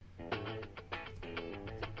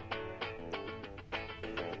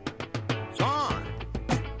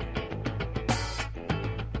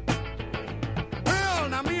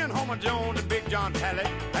Mama Joan and Big John Talley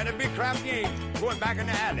had a big crap game going back in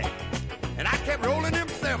the alley. And I kept rolling them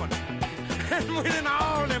 7 and winning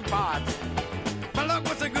all them pots. My luck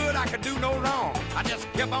was so good I could do no wrong. I just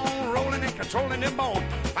kept on rolling and controlling them bones.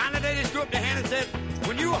 Finally they just threw up their hand and said,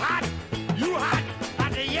 when you hot,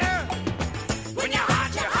 hot the year. When you're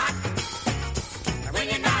hot, you're hot. And when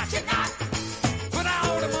you're not, you're not. Put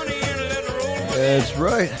all the money in and let it roll. That's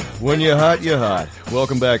right. When you're hot, you're hot.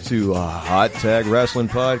 Welcome back to Hot Tag Wrestling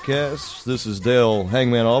Podcast. This is Dale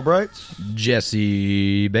Hangman Albright.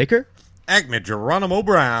 Jesse Baker. Acme Geronimo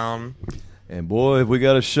Brown. And boy, have we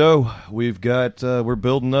got a show. We've got, we're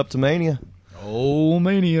building up to Mania. Oh,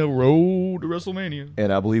 Mania, road to WrestleMania.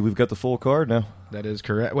 And I believe we've got the full card now. That is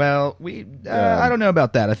correct. Well, I don't know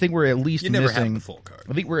about that. I think we're at least You never missing have the full card.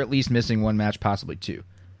 I think we're at least missing one match, possibly 2.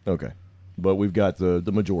 Okay. But we've got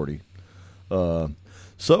the majority.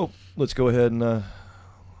 So, let's go ahead and,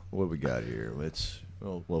 what we got here?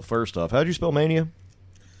 Well, first off, how'd you spell Mania?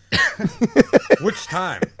 Which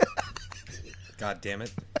time? God damn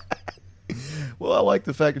it. Well, I like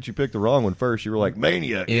the fact that you picked the wrong one first. You were like,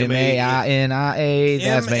 Mania. M-A-I-N-I-A.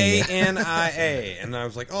 That's Mania. M-A-N-I-A. And I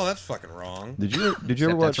was like, oh, that's fucking wrong. Did you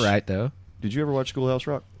ever watch? That's right, though. Did you ever watch Schoolhouse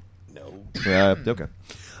Rock? No. Yeah. Okay.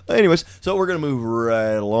 Anyways, so we're gonna move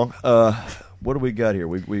right along. What do we got here?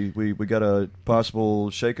 We got a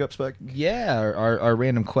possible shakeup spec. Yeah, our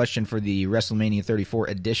random question for the WrestleMania 34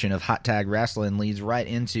 edition of Hot Tag Wrestling leads right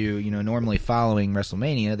into, normally following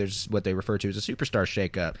WrestleMania, there's what they refer to as a superstar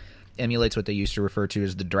shakeup. Emulates what they used to refer to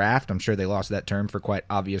as the draft. I'm sure they lost that term for quite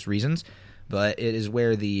obvious reasons, but it is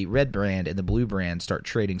where the red brand and the blue brand start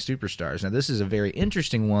trading superstars. Now, this is a very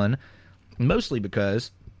interesting one, mostly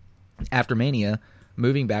because after Mania,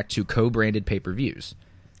 moving back to co-branded pay-per-views.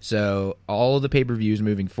 So all of the pay-per-views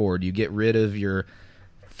moving forward, you get rid of your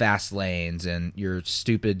fast lanes and your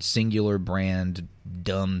stupid singular brand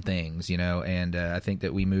dumb things, and I think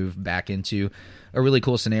that we move back into a really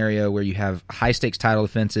cool scenario where you have high-stakes title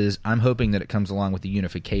defenses. I'm hoping that it comes along with the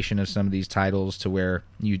unification of some of these titles to where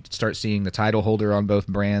you start seeing the title holder on both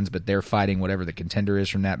brands, but they're fighting whatever the contender is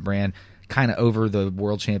from that brand, kind of over the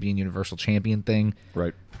World Champion, Universal Champion thing.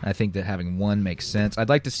 Right. I think that having one makes sense. I'd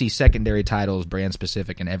like to see secondary titles,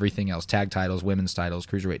 brand-specific, and everything else, tag titles, women's titles,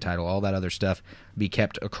 cruiserweight title, all that other stuff, be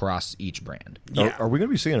kept across each brand. Yeah. Are we going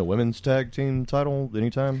to be seeing a women's tag team title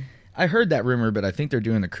anytime? I heard that rumor, but I think they're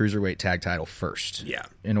doing the cruiserweight tag title first. Yeah.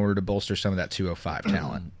 In order to bolster some of that 205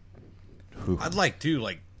 talent. I'd like to,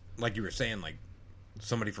 like you were saying, like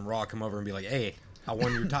somebody from Raw come over and be like, hey, I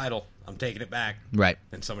won your title. I'm taking it back. Right.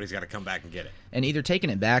 And somebody's got to come back and get it. And either taking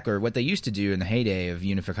it back or what they used to do in the heyday of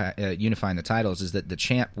unifying the titles is that the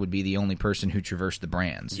champ would be the only person who traversed the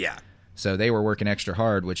brands. Yeah. So they were working extra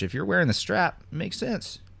hard, which if you're wearing the strap, makes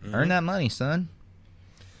sense. Mm-hmm. Earn that money, son.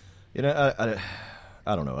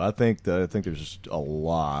 I don't know. I think there's just a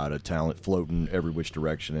lot of talent floating every which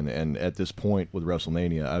direction, and at this point with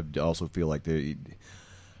WrestleMania, I also feel like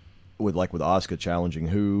with Asuka challenging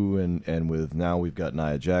and with now we've got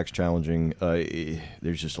Nia Jax challenging.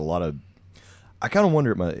 There's just a lot of. I kind of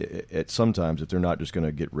wonder at sometimes if they're not just going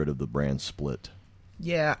to get rid of the brand split.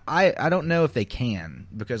 Yeah, I don't know if they can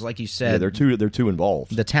because, like you said, they're too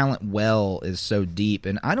involved. The talent well is so deep,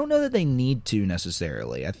 and I don't know that they need to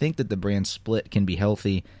necessarily. I think that the brand split can be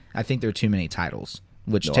healthy. I think there are too many titles,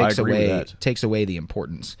 which takes away the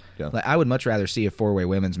importance. Yeah. Like, I would much rather see a 4-way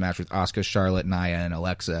women's match with Asuka, Charlotte, Nia, and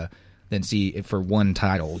Alexa than see for one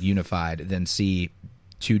title unified than see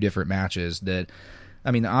 2 different matches. The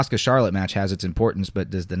Asuka Charlotte match has its importance, but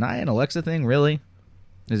does the Nia and Alexa thing really?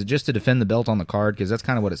 Is it just to defend the belt on the card? Because that's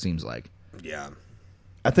kind of what it seems like. Yeah.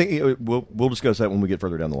 I think we'll discuss that when we get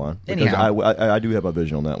further down the line. Because Anyhow, I do have a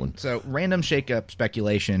vision on that one. So, random shake-up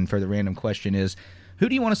speculation for the random question is, who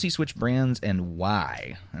do you want to see switch brands and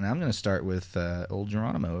why? And I'm going to start with old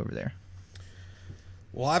Geronimo over there.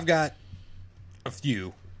 Well, I've got a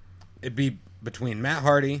few. It'd be between Matt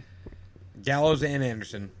Hardy, Gallows, and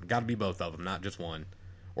Anderson. Got to be both of them, not just one.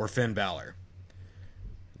 Or Finn Balor.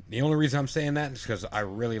 The only reason I'm saying that is because I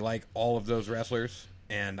really like all of those wrestlers,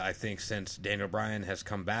 and I think since Daniel Bryan has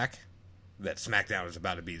come back, that SmackDown is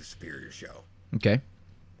about to be the superior show. Okay.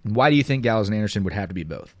 Why do you think Gallows and Anderson would have to be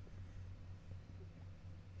both?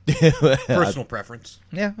 Personal preference.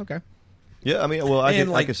 Yeah, okay. Yeah, I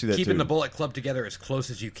can see that keeping too. the Bullet Club together as close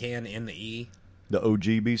as you can in the E. The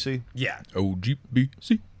OGBC? Yeah.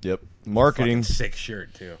 OGBC. Yep. Marketing. Fucking sick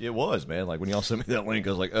shirt, too. It was, man. Like, when y'all sent me that link, I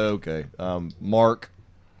was like, oh, okay. Mark.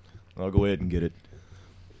 I'll go ahead and get it.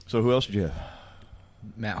 So who else did you have?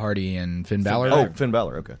 Matt Hardy and Finn Balor? Oh, Finn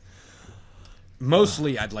Balor, okay.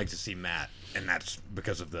 Mostly, I'd like to see Matt, and that's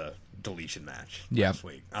because of the deletion match Yeah. last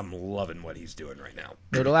week. I'm loving what he's doing right now.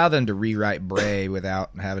 It would allow them to rewrite Bray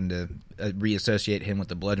without having to reassociate him with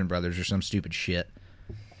the Bludgeon Brothers or some stupid shit.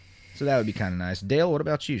 So that would be kind of nice. Dale, what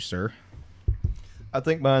about you, sir? I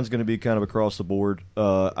think mine's going to be kind of across the board.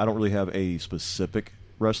 I don't really have a specific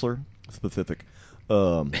wrestler. Specific.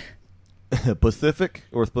 Pacific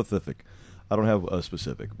or specific. I don't have a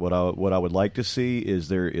specific. What I would like to see is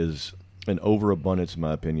there is an overabundance, in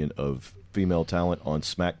my opinion, of female talent on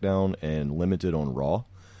SmackDown and limited on Raw.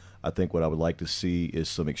 I think what I would like to see is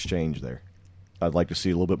some exchange there. I'd like to see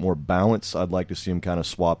a little bit more balance. I'd like to see them kind of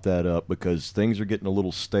swap that up because things are getting a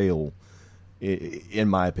little stale, in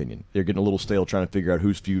my opinion. They're getting a little stale trying to figure out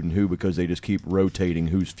who's feuding who because they just keep rotating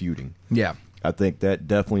who's feuding. Yeah. I think that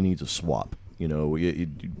definitely needs a swap. You know,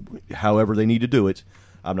 however they need to do it.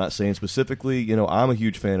 I'm not saying specifically. You know, I'm a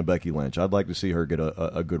huge fan of Becky Lynch. I'd like to see her get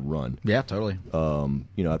a good run. Yeah, totally.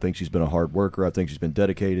 You know, I think she's been a hard worker. I think she's been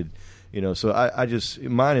dedicated. You know, so I just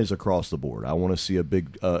mine is across the board. I want to see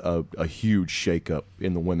a huge shakeup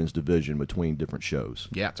in the women's division between different shows.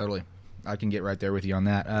 Yeah, totally. I can get right there with you on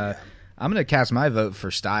that. I'm going to cast my vote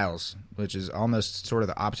for Styles, which is almost sort of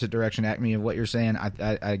the opposite direction, Acme, of what you're saying.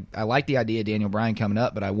 I like the idea of Daniel Bryan coming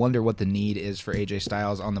up, but I wonder what the need is for AJ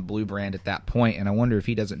Styles on the blue brand at that point, and I wonder if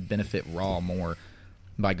he doesn't benefit Raw more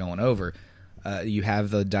by going over. You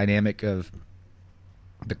have the dynamic of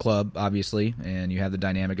the club, obviously, and you have the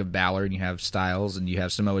dynamic of Balor, and you have Styles, and you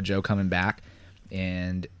have Samoa Joe coming back,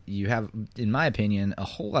 and you have, in my opinion, a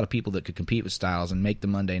whole lot of people that could compete with Styles and make the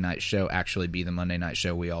Monday night show actually be the Monday night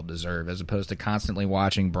show we all deserve, as opposed to constantly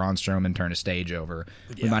watching Braun Strowman turn a stage over.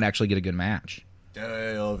 Yeah. We might actually get a good match.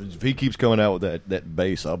 If he keeps coming out with that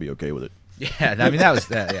bass, I'll be okay with it. Yeah, I mean, that was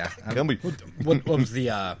that. Yeah. What was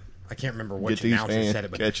the? I can't remember which announcer said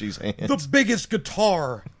it, but catch these hands. The biggest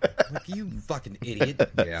guitar. Like, you fucking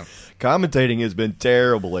idiot. Yeah. Commentating has been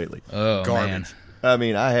terrible lately. Oh, garbage. Man. I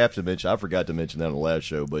mean, I have to mention, I forgot to mention that on the last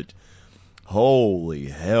show, but holy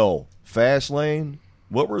hell. Fastlane,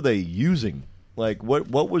 what were they using? Like, what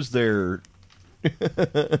was their...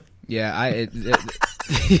 Yeah,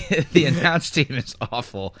 the announce team is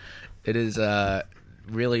awful. It is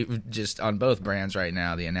really just on both brands right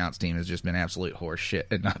now. The announce team has just been absolute horse shit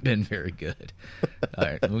and not been very good. All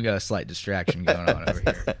right, we got a slight distraction going on over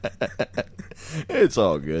here. It's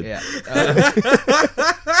all good. Yeah.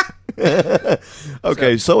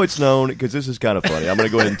 Okay, so it's known, because this is kind of funny. I'm going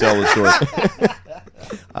to go ahead and tell the story.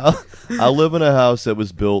 I live in a house that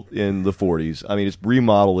was built in the 40s. I mean, it's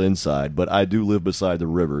remodeled inside, but I do live beside the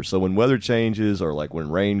river. So when weather changes or like when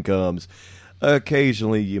rain comes,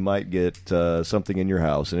 occasionally you might get something in your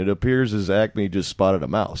house. And it appears as Acme just spotted a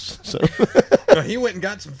mouse. So He went and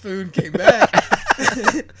got some food, came back.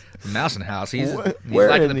 Mouse in the house. He's Where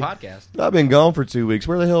liking did the he- podcast. I've been gone for 2 weeks.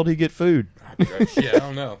 Where the hell did he get food? Shit, I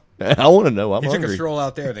don't know. I want to know. I'm He took a hungry. stroll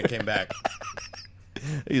out there, then came back.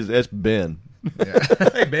 That's Ben.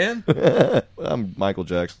 Hey, Ben. I'm Michael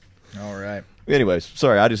Jackson. All right. Anyways,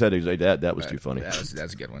 sorry, I just had to say that. That was too funny.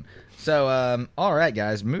 That's a good one. So, all right,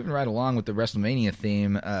 guys, moving right along with the WrestleMania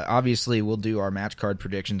theme. Obviously, we'll do our match card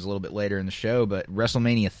predictions a little bit later in the show, but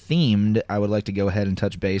WrestleMania themed, I would like to go ahead and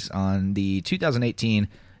touch base on the 2018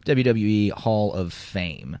 WWE Hall of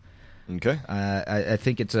Fame. Okay. I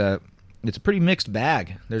think it's a pretty mixed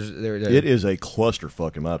bag. It is a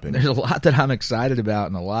clusterfuck, in my opinion. There's a lot that I'm excited about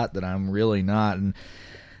and a lot that I'm really not. And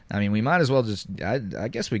I mean, we might as well just, I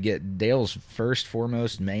guess we get Dale's first,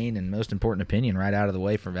 foremost, main, and most important opinion right out of the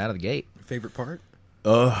way from out of the gate. Favorite part?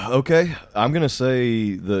 Okay. I'm going to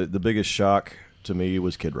say the biggest shock to me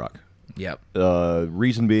was Kid Rock. Yep.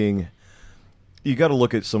 Reason being, you got to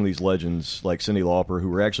look at some of these legends like Cyndi Lauper who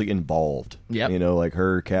were actually involved. Yep. You know, like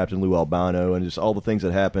her, Captain Lou Albano, and just all the things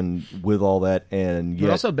that happened with all that. And It yet,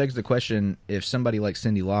 also begs the question if somebody like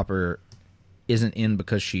Cyndi Lauper isn't in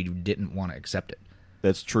because she didn't want to accept it.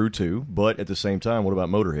 that's true too. But at the same time, what about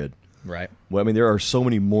Motorhead? Right. Well, I mean, there are so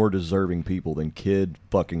many more deserving people than Kid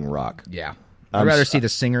fucking Rock. Yeah. I'm I'd rather s- see the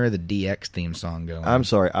singer of the DX theme song go. I'm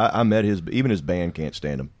sorry. I met even his band can't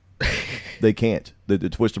stand him. They can't. The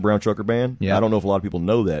Twisted Brown Trucker Band, Yeah. I don't know if a lot of people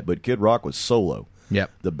know that, but Kid Rock was solo. Yep.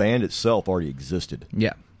 The band itself already existed.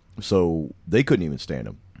 Yeah. So they couldn't even stand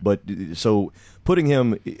him. But so putting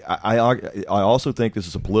him, I also think this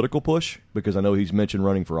is a political push because I know he's mentioned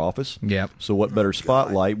running for office. Yep. So what better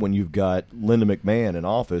spotlight when you've got Linda McMahon in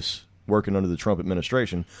office working under the Trump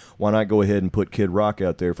administration, why not go ahead and put Kid Rock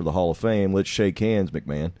out there for the Hall of Fame? Let's shake hands,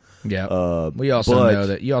 McMahon. Yeah. We also know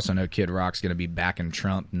that you also know Kid Rock's going to be backing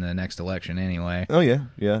Trump in the next election anyway. Oh yeah.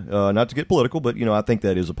 Not to get political, but I think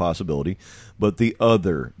that is a possibility. But the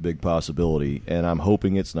other big possibility, and I'm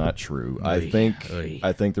hoping it's not true. I think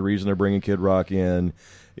the reason they're bringing Kid Rock in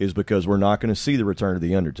is because we're not going to see the return of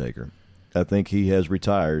the Undertaker. I think he has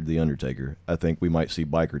retired, the Undertaker. I think we might see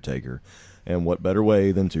Biker Taker. And what better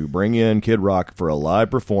way than to bring in Kid Rock for a live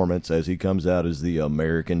performance as he comes out as the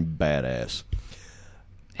American Badass.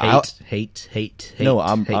 Hate. No,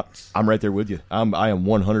 I'm right there with you. I am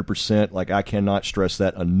 100%. Like, I cannot stress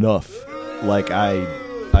that enough. Like, I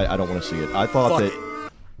don't want to see it. I thought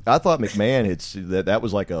McMahon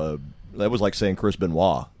that was like saying Chris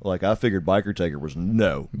Benoit. Like, I figured Biker Taker was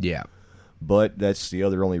no. Yeah. But that's the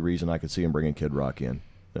only reason I could see him bringing Kid Rock in.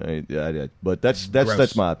 But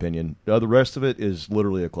that's my opinion. The rest of it is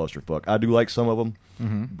literally a clusterfuck. I do like some of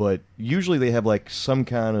them, but usually they have like some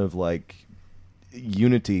kind of like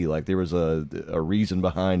unity. Like there was a reason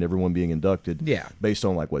behind everyone being inducted. Yeah, based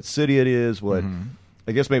on like what city it is. What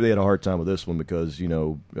I guess maybe they had a hard time with this one because 4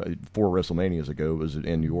 WrestleManias ago it was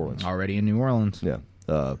in New Orleans. Already in New Orleans. Yeah.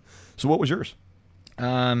 So what was yours?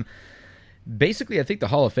 Basically, I think the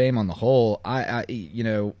Hall of Fame on the whole,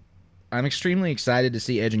 I'm extremely excited to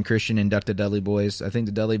see Edge and Christian induct the Dudley Boys. I think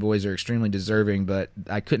the Dudley Boys are extremely deserving, but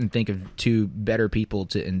I couldn't think of two better people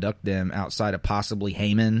to induct them outside of possibly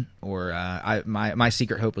Heyman or my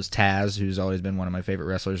secret hope was Taz, who's always been one of my favorite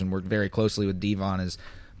wrestlers and worked very closely with Devon as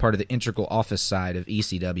part of the integral office side of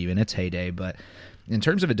ECW in its heyday. But in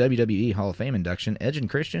terms of a WWE Hall of Fame induction, Edge and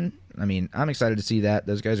Christian, I mean, I'm excited to see that.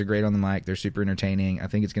 Those guys are great on the mic. They're super entertaining. I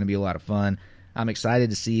think it's going to be a lot of fun. I'm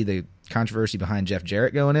excited to see the controversy behind Jeff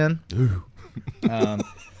Jarrett going in.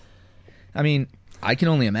 I mean, I can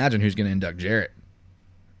only imagine who's going to induct Jarrett.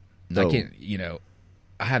 I can't,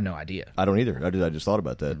 I have no idea. I don't either. I just thought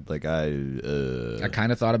about that. Like I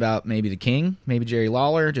kind of thought about maybe the King, maybe Jerry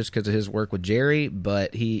Lawler, just because of his work with Jerry.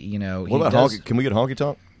 But he, what about Honky? Can we get Honky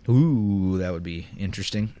Tonk? Ooh, that would be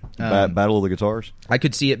interesting. Battle of the Guitars. I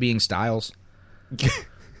could see it being Styles.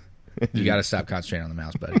 You got to stop concentrating on the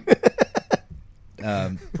mouse, buddy.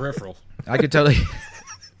 Peripherals. I could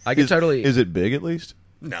totally. Is it big at least?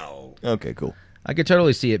 No. Okay, cool. I could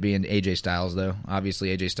totally see it being AJ Styles, though.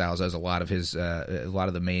 Obviously, AJ Styles has a lot of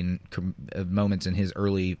the main moments in his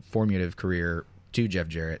early formative career to Jeff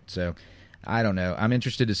Jarrett. So, I don't know. I'm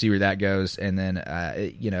interested to see where that goes. And then,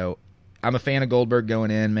 I'm a fan of Goldberg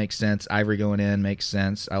going in. Makes sense. Ivory going in. Makes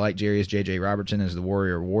sense. I like Jerry as J.J. Robertson as the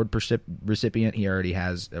Warrior Award recipient. He already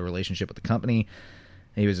has a relationship with the company.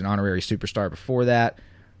 He was an honorary superstar before that.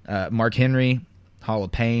 Mark Henry, Hall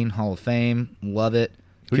of Pain, Hall of Fame. Love it.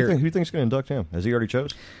 Who do you think's going to induct him? Has he already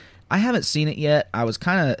chose? I haven't seen it yet. I was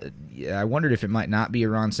I wondered if it might not be a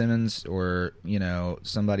Ron Simmons or,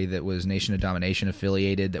 somebody that was Nation of Domination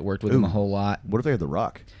affiliated that worked with him a whole lot. What if they had The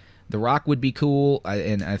Rock? The Rock would be cool,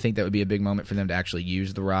 and I think that would be a big moment for them to actually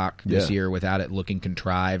use The Rock this year without it looking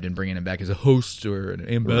contrived and bringing him back as a host or an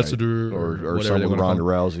ambassador or something with Ronda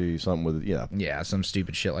Rousey, something with some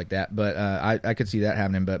stupid shit like that. But I could see that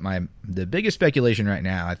happening. But the biggest speculation right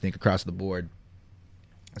now, I think, across the board.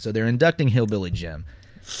 So they're inducting Hillbilly Jim.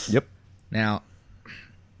 Yep. Now,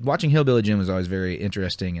 watching Hillbilly Jim was always very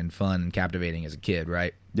interesting and fun and captivating as a kid,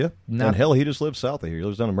 right? Yeah. And hell, he just lives south of here. He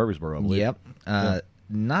lives down in Murfreesboro, I believe. Yep.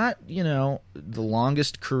 Not, the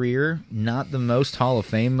longest career, not the most Hall of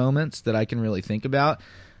Fame moments that I can really think about.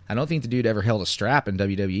 I don't think the dude ever held a strap in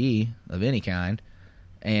WWE of any kind.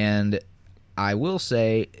 And I will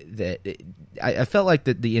say that I felt like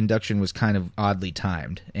that the induction was kind of oddly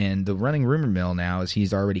timed. And the running rumor mill now is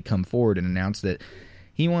he's already come forward and announced that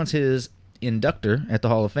he wants his inductor at the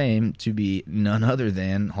Hall of Fame to be none other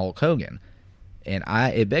than Hulk Hogan. And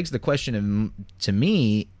it begs the question to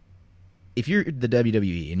me, if you're the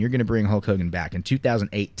WWE and you're going to bring Hulk Hogan back in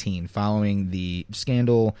 2018 following the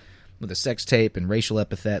scandal with the sex tape and racial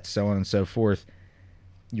epithets, so on and so forth,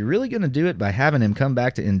 you're really going to do it by having him come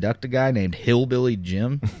back to induct a guy named Hillbilly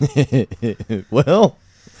Jim? Well,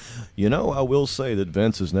 I will say that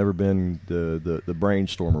Vince has never been the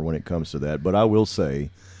brainstormer when it comes to that. But I will say,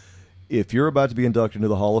 if you're about to be inducted into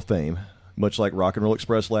the Hall of Fame, much like Rock and Roll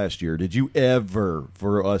Express last year, did you ever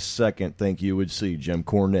for a second think you would see Jim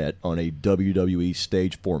Cornette on a WWE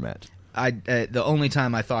stage format? The only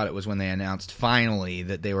time I thought it was when they announced finally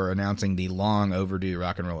that they were announcing the long overdue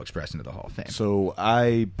Rock and Roll Express into the Hall of Fame. So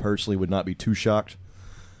I personally would not be too shocked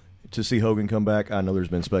to see Hogan come back. I know there's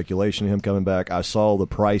been speculation of him coming back. I saw the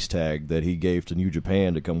price tag that he gave to New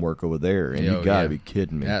Japan to come work over there, and you got to be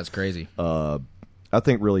kidding me. That's crazy. I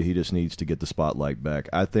think really he just needs to get the spotlight back.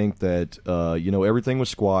 I think that everything was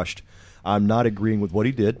squashed. I'm not agreeing with what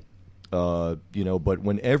he did, but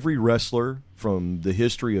when every wrestler from the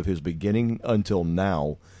history of his beginning until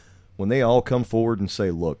now, when they all come forward and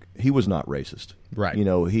say, "Look, he was not racist," right?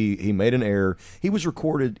 He made an error. He was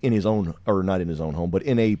recorded in his own, or not in his own home, but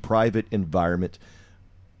in a private environment.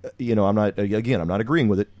 I'm not agreeing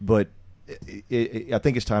with it, but I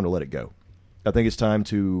think it's time to let it go. I think it's time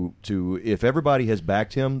to if everybody has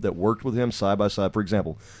backed him that worked with him side by side. For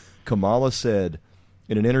example, Kamala said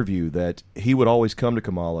in an interview that he would always come to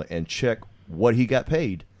Kamala and check what he got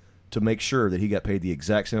paid to make sure that he got paid the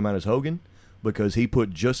exact same amount as Hogan, because he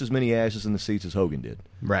put just as many asses in the seats as Hogan did.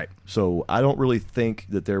 Right. So I don't really think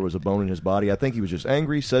that there was a bone in his body. I think he was just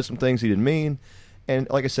angry, said some things he didn't mean, and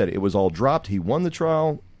like I said, it was all dropped. He won the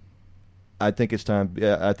trial. I think it's time.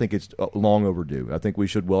 I think it's long overdue. I think we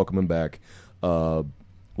should welcome him back.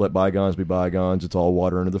 Let bygones be bygones. It's all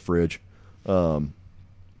water under the fridge.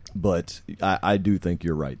 But I do think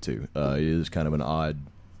you're right, too. It is kind of an odd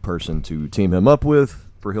person to team him up with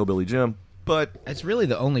for Hillbilly Jim. But it's really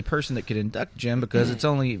the only person that could induct Jim, because it's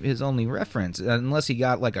only his only reference, unless he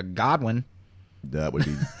got like a Godwin. That would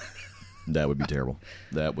be terrible.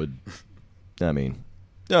 That would. I mean,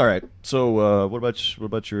 all right. So what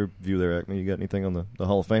about your view there, Acme? You got anything on the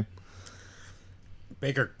Hall of Fame?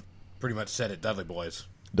 Baker pretty much said it. Dudley Boys.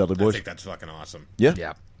 Dudley Boys. I think that's fucking awesome. Yeah.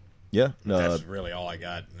 Yeah. Yeah. That's really all I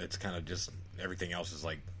got. It's kind of just everything else is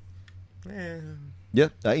like, Yeah,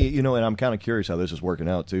 and I'm kind of curious how this is working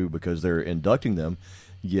out too, because they're inducting them,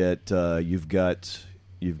 yet you've got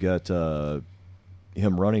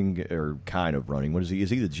him running, or kind of running. What is he? Is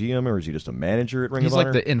he the GM, or is he just a manager at Ring of Honor?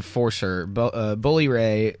 He's like the enforcer, Bully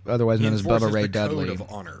Ray, otherwise known as Bubba Ray Dudley. Code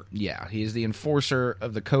of Honor. Yeah, he's the enforcer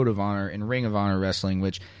of the Code of Honor in Ring of Honor Wrestling,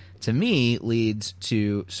 which to me leads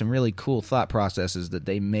to some really cool thought processes that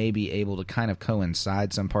they may be able to kind of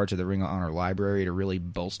coincide some parts of the Ring of Honor library to really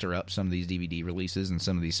bolster up some of these DVD releases and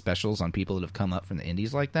some of these specials on people that have come up from the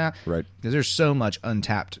indies like that. Right. Because there's so much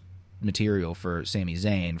untapped material for Sami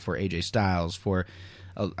Zayn, for AJ Styles, for,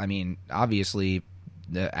 obviously,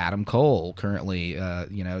 Adam Cole currently.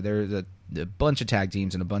 There's a bunch of tag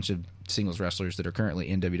teams and a bunch of singles wrestlers that are currently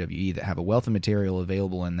in WWE that have a wealth of material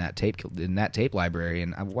available in that tape library.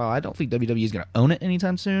 And while I don't think WWE is going to own it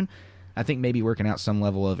anytime soon, I think maybe working out some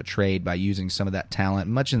level of a trade by using some of that talent,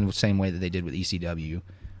 much in the same way that they did with ECW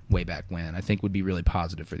way back when, I think would be really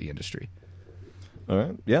positive for the industry. All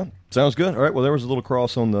right. Yeah. Sounds good. All right. Well, there was a little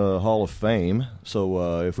cross on the Hall of Fame.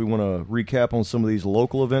 So if we want to recap on some of these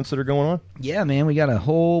local events that are going on. Yeah, man. We got a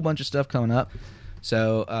whole bunch of stuff coming up.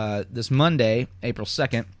 So this Monday, April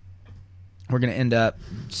 2nd, we're going to end up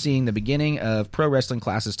seeing the beginning of pro wrestling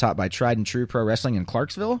classes taught by Tried and True Pro Wrestling in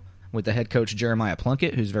Clarksville with the head coach Jeremiah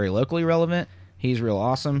Plunkett, who's very locally relevant. He's real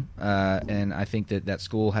awesome, and I think that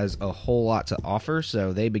school has a whole lot to offer.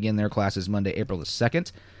 So they begin their classes Monday, April the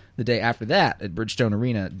 2nd. The day after that, at Bridgestone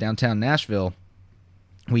Arena, downtown Nashville,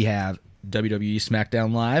 we have WWE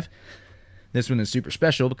SmackDown Live. This one is super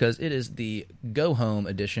special because it is the go-home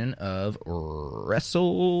edition of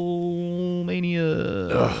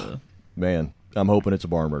WrestleMania. Ugh. Man, I'm hoping it's a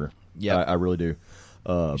barn burner. Yeah, I really do.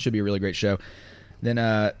 It should be a really great show. Then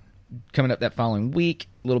coming up that following week,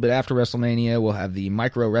 a little bit after WrestleMania, we'll have the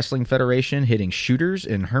Micro Wrestling Federation hitting Shooters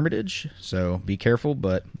in Hermitage. So be careful,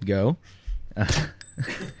 but go.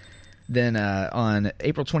 Then on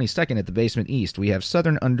April 22nd at the Basement East, we have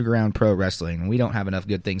Southern Underground Pro Wrestling. We don't have enough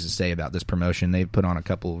good things to say about this promotion. They've put on a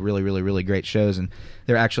couple really, really, really great shows, and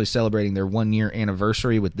they're actually celebrating their 1-year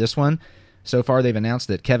anniversary with this one. So far, they've announced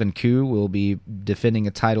that Kevin Koo will be defending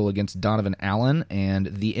a title against Donovan Allen, and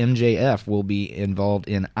the MJF will be involved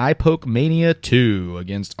in Eye Poke Mania 2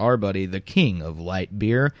 against our buddy, the king of light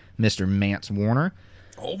beer, Mr. Mance Warner.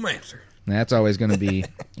 Old Mancer. That's always going to be...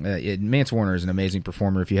 Mance Warner is an amazing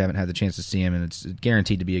performer if you haven't had the chance to see him, and it's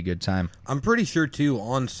guaranteed to be a good time. I'm pretty sure, too,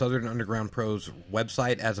 on Southern Underground Pro's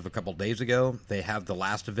website, as of a couple days ago, they have the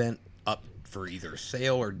last event up for either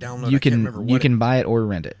sale or download. You can buy it or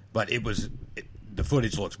rent it. But the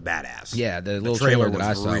footage looks badass. Yeah, the little trailer that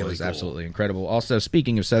I saw was absolutely incredible. Also,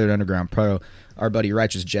 speaking of Southern Underground Pro, our buddy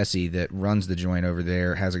Righteous Jesse that runs the joint over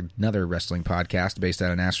there has another wrestling podcast based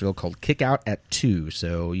out of Nashville called Kick Out at 2.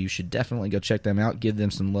 So you should definitely go check them out, give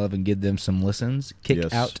them some love, and give them some listens.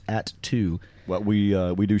 Kick Out at 2. Well,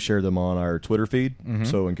 we do share them on our Twitter feed. Mm-hmm.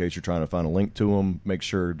 So in case you're trying to find a link to them, make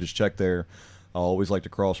sure just check there. I always like to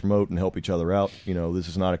cross-promote and help each other out. This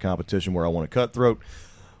is not a competition where I want to cutthroat.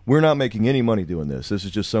 We're not making any money doing this. This is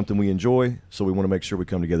just something we enjoy, so we want to make sure we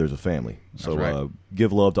come together as a family. So right.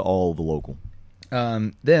 Give love to all the local.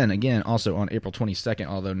 Then, again, also on April 22nd,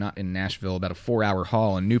 although not in Nashville, about a 4-hour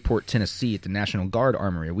haul in Newport, Tennessee at the National Guard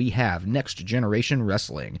Armory, we have Next Generation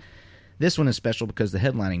Wrestling. This one is special because the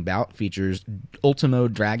headlining bout features Ultimo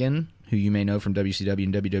Dragon, who you may know from WCW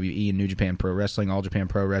and WWE and New Japan Pro Wrestling, All Japan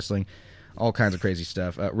Pro Wrestling, all kinds of crazy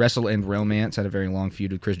stuff. Wrestle and Romance had a very long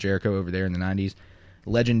feud with Chris Jericho over there in the 90s.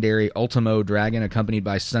 Legendary Ultimo Dragon, accompanied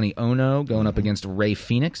by Sonny Ono, going up against Rey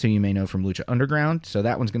Fenix, who you may know from Lucha Underground. So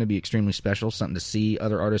that one's going to be extremely special, something to see.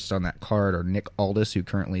 Other artists on that card are Nick Aldis, who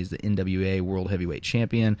currently is the NWA World Heavyweight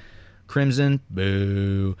Champion. Crimson,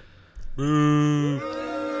 boo. Boo.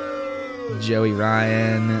 Joey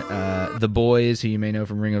Ryan, The Boys, who you may know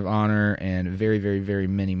from Ring of Honor, and very, very, very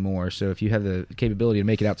many more. So if you have the capability to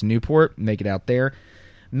make it out to Newport, make it out there.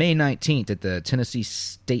 May 19th at the Tennessee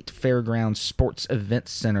State Fairgrounds Sports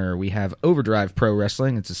Events Center, we have Overdrive Pro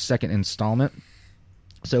Wrestling. It's a second installment.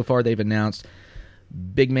 So far, they've announced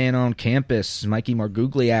big man on campus, Mikey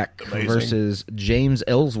Margugliak versus James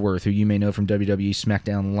Ellsworth, who you may know from WWE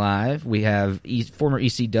SmackDown Live. We have former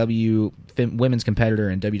ECW women's competitor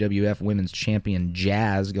and WWF women's champion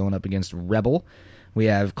Jazz going up against Rebel. We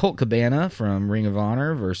have Colt Cabana from Ring of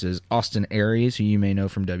Honor versus Austin Aries, who you may know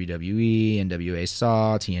from WWE, NWA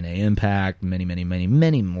Saw, TNA Impact, many, many, many,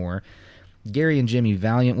 many more. Gary and Jimmy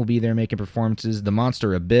Valiant will be there making performances. The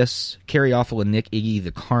Monster Abyss, Kerry Awful and Nick Iggy,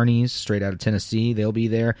 the Carnies, straight out of Tennessee, they'll be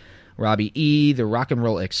there. Robbie E., the Rock and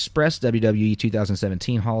Roll Express, WWE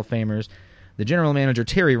 2017 Hall of Famers. The general manager,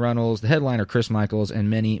 Terry Runnels, the headliner, Chris Michaels, and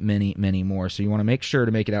many, many, many more. So you want to make sure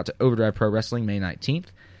to make it out to Overdrive Pro Wrestling May 19th.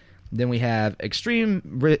 Then we have Extreme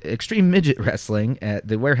Midget Wrestling at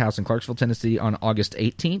the Warehouse in Clarksville, Tennessee on August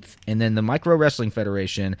 18th. And then the Micro Wrestling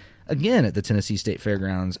Federation, again at the Tennessee State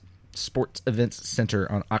Fairgrounds Sports Events Center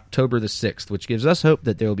on October the 6th, which gives us hope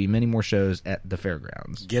that there will be many more shows at the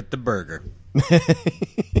fairgrounds. Get the burger.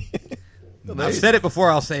 I've said it before,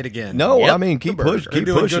 I'll say it again. No, Yep. I mean, keep pushing it,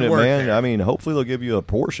 work man. there. I mean, hopefully they'll give you a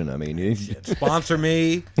portion. I mean, Sponsor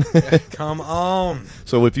me. Come on.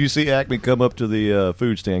 so if you see Acme come up to the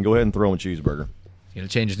food stand, go ahead and throw in a cheeseburger. He's going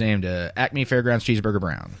to change his name to Acme Fairgrounds Cheeseburger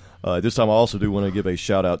Brown. This time I also do want to give a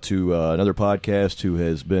shout-out to another podcast who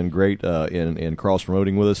has been great in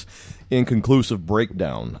cross-promoting with us, Inconclusive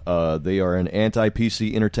Breakdown. They are an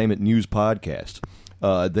anti-PC entertainment news podcast.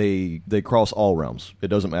 They cross all realms. It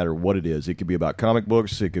doesn't matter what it is. It could be about comic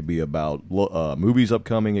books. It could be about movies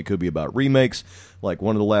upcoming. It could be about remakes. Like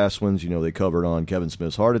one of the last ones, they covered on Kevin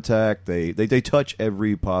Smith's heart attack. They touch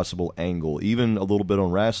every possible angle, even a little bit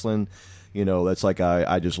on wrestling. That's like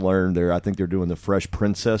I just learned I think they're doing the Fresh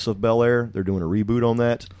Princess of Bel-Air. They're doing a reboot on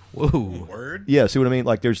that. Whoa. Word? Yeah, see what I mean?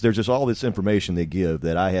 Like there's just all this information they give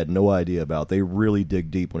that I had no idea about. They really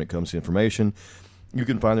dig deep when it comes to information. You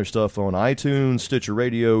can find their stuff on iTunes, Stitcher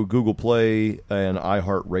Radio, Google Play, and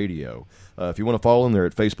iHeartRadio. If you want to follow them, they're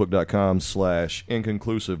at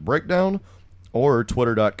facebook.com/inconclusivebreakdown or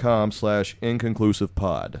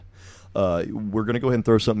twitter.com/inconclusivepod. We're going to go ahead and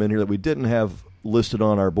throw something in here that we didn't have listed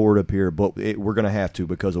on our board up here, but we're going to have to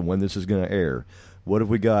because of when this is going to air. What have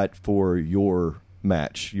we got for your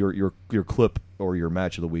match, your clip or your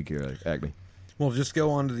match of the week here, Acme? Well, just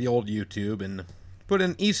go onto the old YouTube and put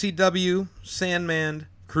in ECW Sandman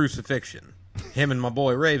Crucifixion. Him and my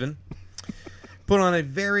boy Raven put on a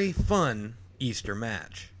very fun Easter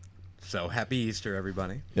match. So happy Easter,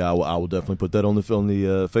 everybody! Yeah, I will definitely put that on the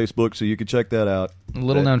Facebook so you can check that out.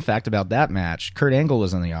 Little known fact about that match: Kurt Angle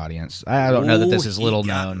was in the audience. I don't know that this is little he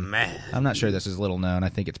got known. mad. I'm not sure this is little known. I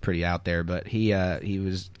think it's pretty out there. But he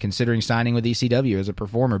was considering signing with ECW as a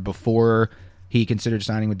performer before he considered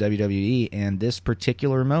signing with WWE. And this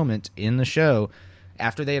particular moment in the show,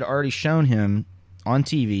 after they had already shown him on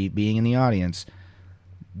TV being in the audience,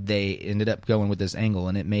 they ended up going with this angle,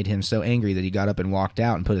 and it made him so angry that he got up and walked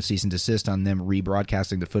out and put a cease and desist on them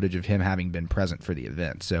rebroadcasting the footage of him having been present for the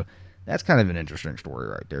event. So that's kind of an interesting story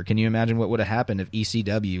right there. Can you imagine what would have happened if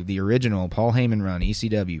ECW, the original Paul Heyman run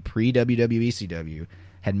ECW, pre-WWE ECW,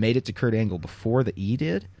 had made it to Kurt Angle before the E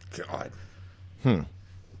did? God.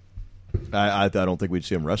 I don't think we'd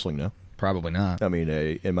see him wrestling now. Probably not. I mean,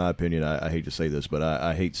 in my opinion, I hate to say this, but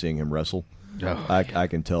I hate seeing him wrestle. Oh, I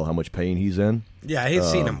can tell how much pain he's in. Yeah, I hate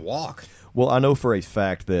seeing him walk. Well, I know for a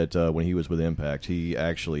fact that when he was with Impact, he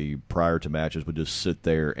actually, prior to matches, would just sit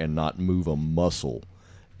there and not move a muscle.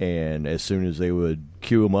 And as soon as they would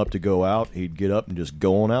cue him up to go out, he'd get up and just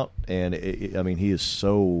go on out. And, he is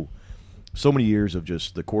so many years of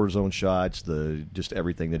just the cortisone shots, just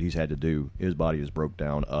everything that he's had to do. His body is broke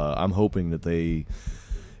down. I'm hoping that they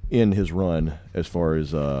end his run as far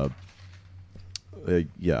as I'm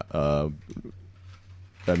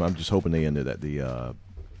just hoping they ended at the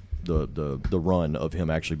the run of him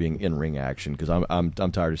actually being in ring action, because I'm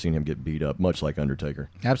tired of seeing him get beat up, much like Undertaker.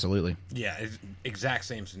 Absolutely. Yeah, it's exact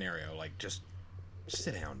same scenario. Like, just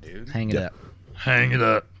sit down, dude. Hang it up. Hang it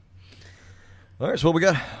up. All right, so what we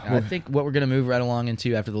got? I think what we're going to move right along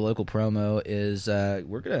into after the local promo is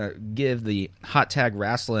we're going to give the Hot Tag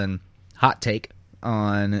Wrestling hot take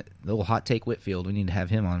on the little Hot Take Whitfield. We need to have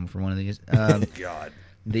him on for one of these. God.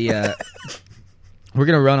 We're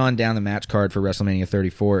going to run on down the match card for WrestleMania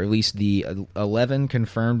 34, at least the 11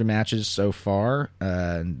 confirmed matches so far,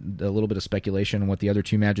 a little bit of speculation on what the other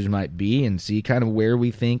 2 matches might be, and see kind of where we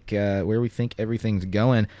think everything's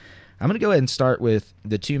going. I'm going to go ahead and start with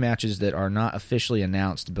the 2 matches that are not officially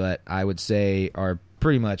announced, but I would say are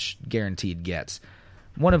pretty much guaranteed gets.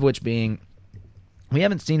 One of which being, we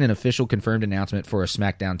haven't seen an official confirmed announcement for a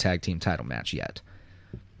SmackDown Tag Team title match yet.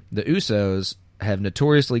 The Usos have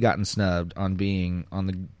notoriously gotten snubbed on being on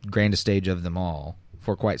the grandest stage of them all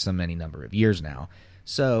for quite some many number of years now.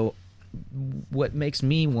 So what makes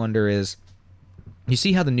me wonder is, you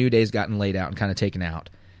see how the New Day's gotten laid out and kind of taken out.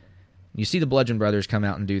 You see the Bludgeon Brothers come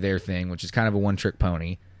out and do their thing, which is kind of a one-trick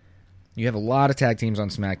pony. You have a lot of tag teams on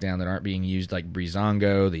SmackDown that aren't being used, like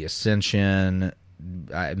Breezango, the Ascension,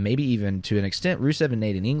 maybe even to an extent Rusev and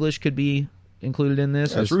Nathan English could be included in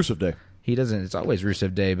this. That's Rusev Day. He doesn't. It's always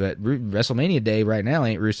Rusev Day, but WrestleMania Day right now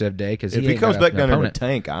ain't Rusev Day because if he comes back down in the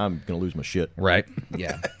tank, I'm gonna lose my shit. Right?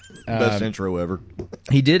 Yeah. Best intro ever.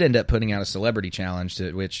 He did end up putting out a celebrity challenge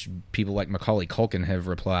to which people like Macaulay Culkin have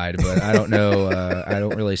replied, but I don't know. I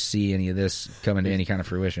don't really see any of this coming to any kind of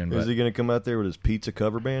fruition. But, is he gonna come out there with his pizza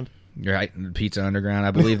cover band? Right, Pizza Underground.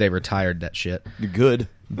 I believe they retired that shit. Good,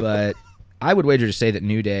 but I would wager to say that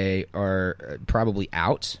New Day are probably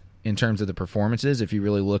out in terms of the performances, if you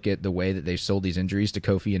really look at the way that they've sold these injuries to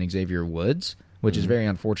Kofi and Xavier Woods, which is very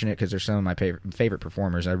unfortunate because they're some of my favorite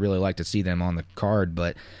performers. I'd really like to see them on the card,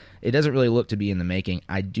 but it doesn't really look to be in the making.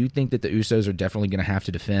 I do think that the Usos are definitely going to have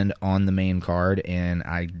to defend on the main card, and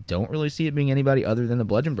I don't really see it being anybody other than the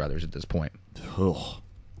Bludgeon Brothers at this point.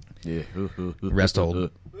 Yeah. Rest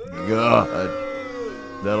hold. God.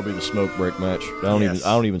 That'll be the smoke break match. I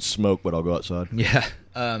don't even smoke, but I'll go outside. Yeah.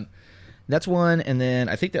 That's one, and then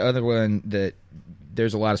I think the other one that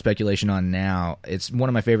there's a lot of speculation on now, it's one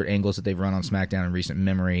of my favorite angles that they've run on SmackDown in recent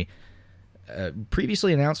memory.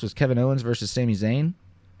 Previously announced was Kevin Owens versus Sami Zayn,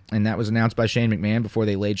 and that was announced by Shane McMahon before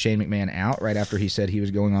they laid Shane McMahon out, right after he said he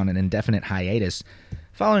was going on an indefinite hiatus.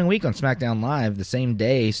 Following week on SmackDown Live, the same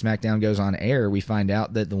day SmackDown goes on air, we find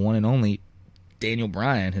out that the one and only Daniel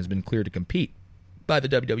Bryan has been cleared to compete by the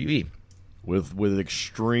WWE. With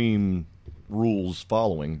extreme rules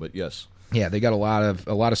following, but yes. Yeah, they got a lot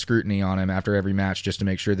of scrutiny on him after every match just to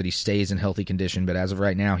make sure that he stays in healthy condition. But as of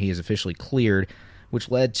right now, he is officially cleared, which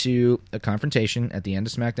led to a confrontation at the end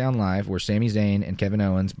of SmackDown Live where Sami Zayn and Kevin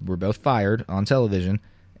Owens were both fired on television,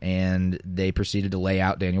 and they proceeded to lay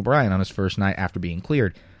out Daniel Bryan on his first night after being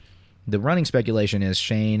cleared. The running speculation is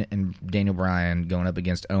Shane and Daniel Bryan going up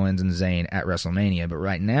against Owens and Zayn at WrestleMania, but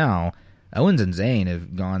right now, Owens and Zayn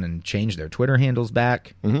have gone and changed their Twitter handles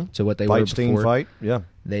back to what they were before. Fight, yeah.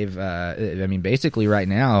 They've, basically right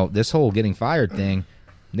now, this whole getting fired thing,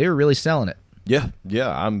 they were really selling it. Yeah.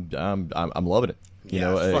 I'm loving it.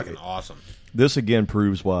 It's fucking awesome. This again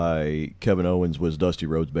proves why Kevin Owens was Dusty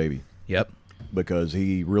Rhodes' baby. Yep. Because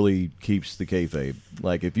he really keeps the kayfabe.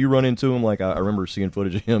 Like if you run into him, like I remember seeing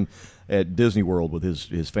footage of him at Disney World with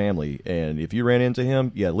his family, and if you ran into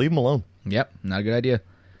him, leave him alone. Yep, not a good idea.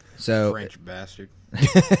 So French bastard.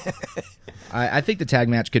 I think the tag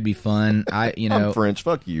match could be fun. I'm French.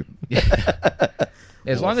 Fuck you.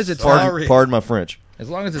 As long as it's pardon my French. As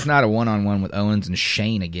long as it's not a one-on-one with Owens and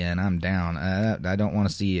Shane again, I'm down. I don't want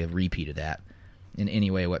to see a repeat of that in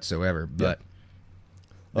any way whatsoever. But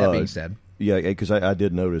that being said, because I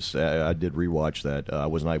did notice, I did rewatch that. I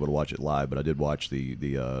wasn't able to watch it live, but I did watch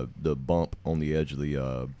the bump on the edge of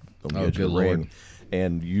the ring,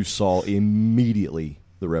 and you saw immediately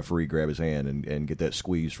the referee grab his hand and get that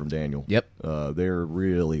squeeze from Daniel. Yep. They're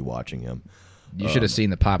really watching him. You should have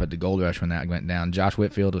seen the pop at the Gold Rush when that went down. Josh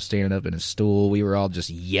Whitfield was standing up in his stool. We were all just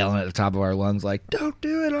yelling at the top of our lungs like, don't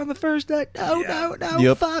do it on the first night.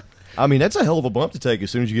 No, fuck. I mean, that's a hell of a bump to take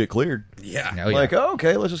as soon as you get cleared. Yeah. Oh, yeah. Like,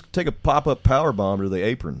 okay, let's just take a pop-up power bomb to the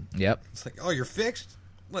apron. Yep. It's like, oh, you're fixed?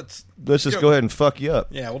 Let's just go ahead and fuck you up.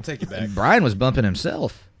 Yeah, we'll take you back. Brian was bumping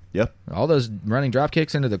himself. Yep. All those running drop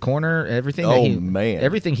kicks into the corner, everything. Man.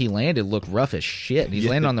 Everything he landed looked rough as shit. And he's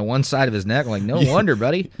landing on the one side of his neck. Like, no wonder,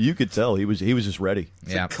 buddy. You could tell he was just ready.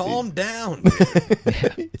 Yeah. Calm down.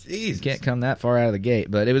 Jeez. Can't come that far out of the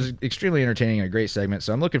gate. But it was extremely entertaining and a great segment.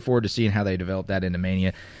 So I'm looking forward to seeing how they develop that into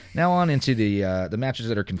Mania. Now on into the matches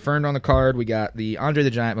that are confirmed on the card. We got the Andre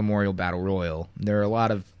the Giant Memorial Battle Royal. There are a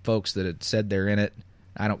lot of folks that had said they're in it.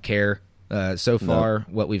 I don't care. So far,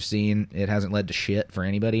 what we've seen, it hasn't led to shit for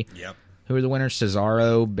anybody. Yep. Who are the winners?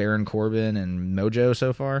 Cesaro, Baron Corbin, and Mojo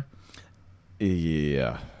so far?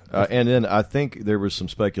 Yeah. And then I think there was some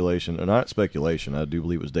speculation, or not speculation, I do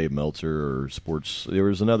believe it was Dave Meltzer or Sports. There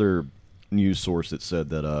was another news source that said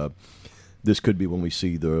that this could be when we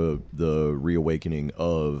see the reawakening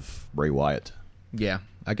of Bray Wyatt. Yeah,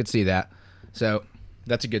 I could see that. So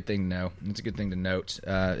that's a good thing to know. It's a good thing to note.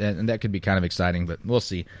 And that could be kind of exciting, but we'll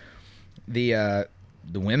see. The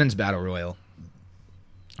women's battle royal.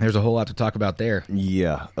 There's a whole lot to talk about there.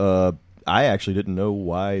 Yeah. I actually didn't know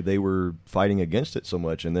why they were fighting against it so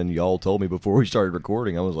much, and then y'all told me before we started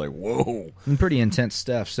recording. I was like, whoa. Pretty intense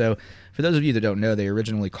stuff. So for those of you that don't know, they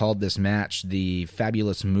originally called this match the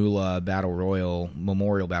Fabulous Moolah Battle Royal,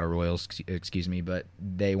 Memorial Battle Royal, excuse me, but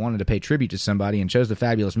they wanted to pay tribute to somebody and chose the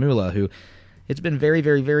Fabulous Moolah, who it's been very,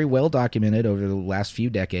 very, very well documented over the last few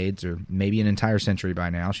decades, or maybe an entire century by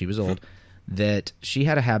now, she was old, that she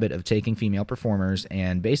had a habit of taking female performers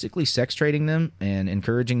and basically sex trading them and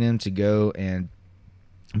encouraging them to go and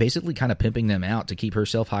basically kind of pimping them out to keep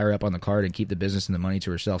herself higher up on the card and keep the business and the money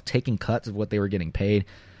to herself, taking cuts of what they were getting paid.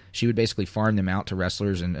 She would basically farm them out to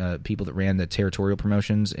wrestlers and people that ran the territorial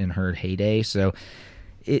promotions in her heyday. So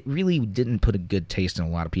it really didn't put a good taste in a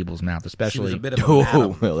lot of people's mouth, especially. She was a bit of a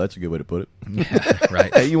madam. Well, that's a good way to put it. Yeah,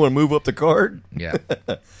 right. Hey, you want to move up the card? Yeah.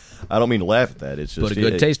 I don't mean to laugh at that. It's just Put a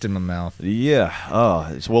good taste in my mouth. Yeah.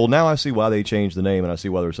 Well, now I see why they changed the name, and I see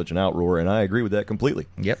why there's such an outroar, and I agree with that completely.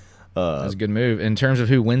 Yep. That's a good move. In terms of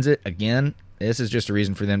who wins it, again, this is just a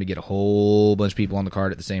reason for them to get a whole bunch of people on the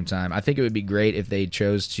card at the same time. I think it would be great if they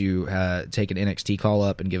chose to take an NXT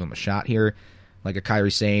call-up and give them a shot here, like a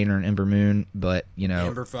Kairi Sane or an Ember Moon, but, you know...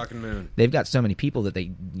 Ember fucking Moon. They've got so many people that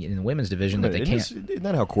they in the women's division that they can't... Isn't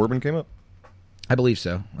that how Corbin came up? I believe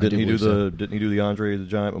so. Didn't he do the Andre the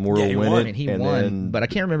Giant Memorial he win? won. I mean, he won, but I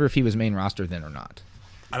can't remember if he was main roster then or not.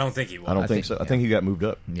 I don't think he was. I don't think so. I think he got moved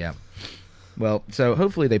up. Yeah. Well, so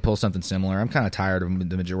hopefully they pull something similar. I'm kind of tired of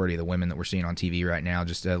the majority of the women that we're seeing on TV right now.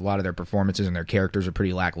 Just a lot of their performances and their characters are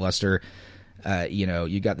pretty lackluster.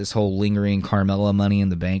 You got this whole lingering Carmella Money in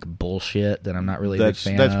the Bank bullshit that I'm not really a big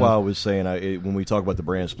fan of. That's why I was saying when we talk about the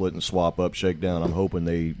brand split and swap up, shakedown, I'm hoping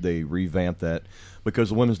they revamp that because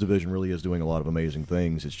the women's division really is doing a lot of amazing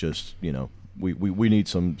things. It's just, we need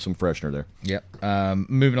some freshener there. Yep.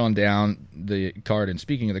 Moving on down the card, and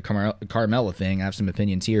speaking of the Carmella thing, I have some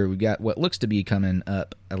opinions here. We've got what looks to be coming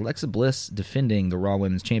up, Alexa Bliss defending the Raw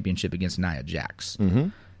Women's Championship against Nia Jax. Mm-hmm.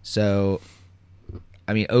 So,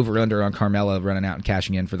 I mean, over-under on Carmella running out and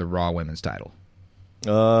cashing in for the Raw Women's title.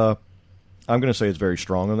 I'm going to say it's very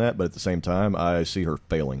strong on that, but at the same time, I see her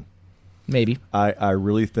failing. Maybe. I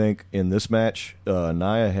really think in this match,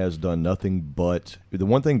 Nia has done nothing but... The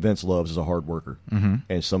one thing Vince loves is a hard worker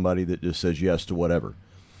and somebody that just says yes to whatever.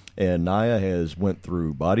 And Nia has went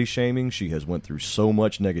through body shaming. She has went through so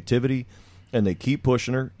much negativity, and they keep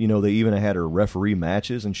pushing her. They even had her referee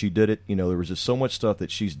matches, and she did it. There was just so much stuff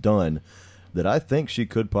that she's done that I think we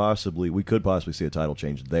could possibly see a title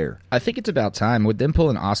change there. I think it's about time. With them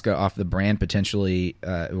pulling Asuka off the brand potentially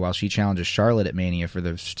while she challenges Charlotte at Mania for the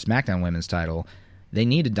SmackDown Women's title, they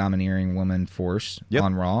need a domineering woman force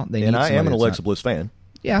on Raw. And I am an Alexa Bliss fan,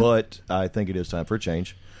 yeah, but I think it is time for a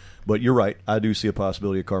change. But you're right. I do see a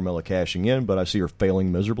possibility of Carmella cashing in, but I see her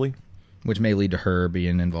failing miserably. Which may lead to her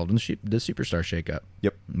being involved in the Superstar shakeup.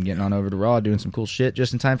 Yep. And getting on over to Raw, doing some cool shit,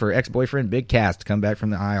 just in time for her ex-boyfriend, Big Cass, to come back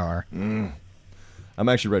from the IR. I'm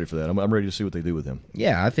actually ready for that. I'm ready to see what they do with him.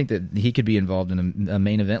 Yeah, I think that he could be involved in a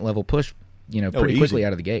main event level push, pretty quickly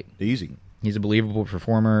out of the gate. Easy. He's a believable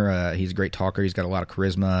performer. He's a great talker. He's got a lot of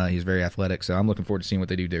charisma. He's very athletic, so I'm looking forward to seeing what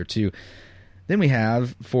they do there, too. Then we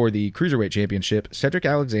have, for the Cruiserweight Championship, Cedric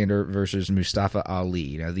Alexander versus Mustafa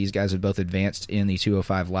Ali. Now, these guys have both advanced in the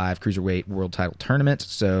 205 Live Cruiserweight World Title Tournament,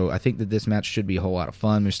 so I think that this match should be a whole lot of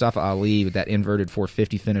fun. Mustafa Ali with that inverted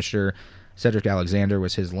 450 finisher. Cedric Alexander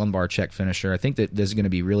was his lumbar check finisher. I think that this is going to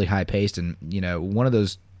be really high-paced and, one of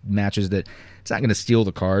those matches that it's not going to steal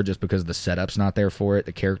the card just because the setup's not there for it,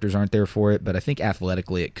 the characters aren't there for it, but I think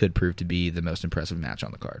athletically it could prove to be the most impressive match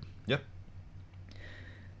on the card. Yep.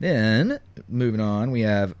 Then, moving on, we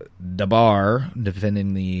have The Bar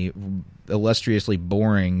defending the illustriously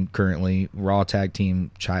boring, currently, Raw Tag Team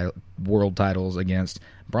World titles against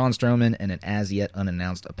Braun Strowman, and an as-yet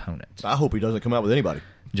unannounced opponent. I hope he doesn't come out with anybody.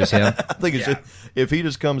 Just him? I think it's if he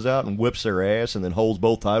just comes out and whips their ass and then holds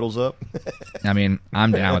both titles up. I mean,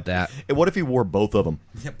 I'm down with that. And what if he wore both of them?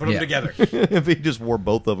 Yeah, put them together. If he just wore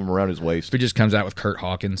both of them around his waist. If he just comes out with Kurt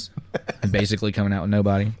Hawkins and basically coming out with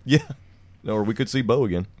nobody. Yeah. Or we could see Bo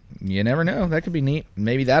again. You never know. That could be neat.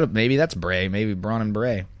 Maybe that's Bray. Maybe Braun and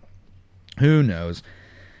Bray. Who knows?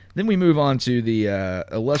 Then we move on to the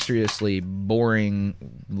illustriously boring,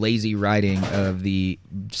 lazy writing of the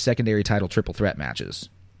secondary title triple threat matches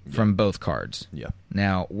from both cards. Yeah.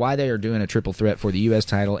 Now, why they are doing a triple threat for the U.S.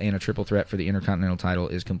 title and a triple threat for the Intercontinental title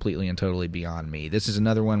is completely and totally beyond me. This is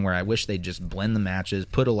another one where I wish they'd just blend the matches,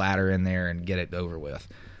 put a ladder in there, and get it over with.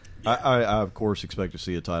 I of course, expect to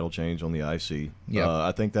see a title change on the IC. Yep.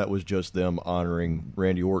 I think that was just them honoring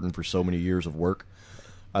Randy Orton for so many years of work.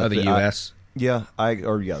 The U.S.? The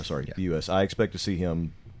U.S. I expect to see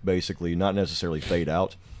him basically not necessarily fade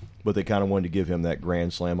out, but they kind of wanted to give him that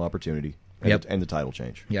Grand Slam opportunity and the title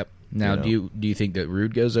change. Yep. Now, do you think that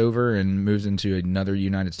Rude goes over and moves into another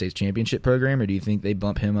United States Championship program, or do you think they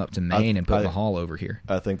bump him up to Maine and put Mahal over here?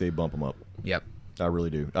 I think they bump him up. Yep. I really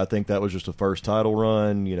do. I think that was just a first title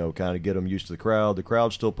run, kind of get him used to the crowd. The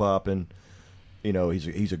crowd's still popping.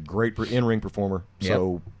 He's a great in-ring performer,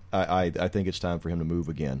 so I think it's time for him to move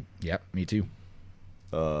again. Yep, me too.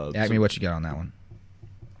 Ask me what you got on that one.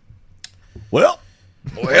 Well,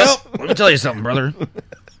 let me tell you something, brother.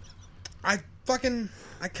 I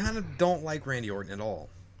kind of don't like Randy Orton at all.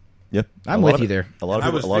 Yeah, I'm with you there. A lot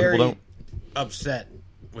of people don't. Upset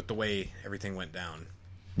with the way everything went down.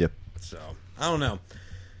 Yep. So I don't know.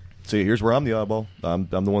 See, here's where I'm the oddball. I'm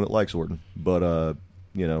the one that likes Orton, but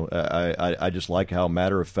I just like how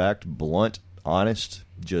matter of fact, blunt, honest.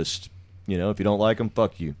 Just if you don't like him,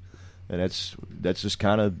 fuck you, and that's just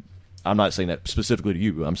kind of. I'm not saying that specifically to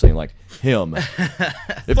you. I'm saying like him.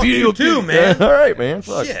 Fuck you too, man. All right, man.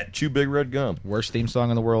 Fuck. Shit. Chew big red gum. Worst theme song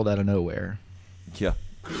in the world out of nowhere. Yeah.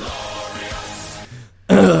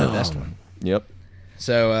 The best one. Yep.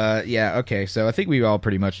 So, okay. So I think we all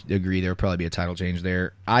pretty much agree there will probably be a title change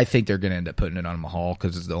there. I think they're going to end up putting it on Mahal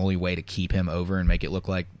because it's the only way to keep him over and make it look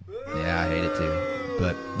like, I hate it too.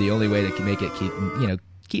 But the only way to make it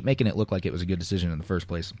keep making it look like it was a good decision in the first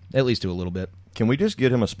place, at least to a little bit. Can we just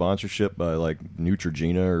get him a sponsorship by like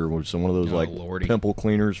Neutrogena or some one of those Lordy. pimple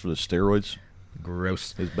cleaners for the steroids?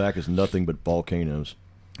 Gross. His back is nothing but volcanoes.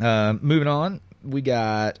 Moving on, we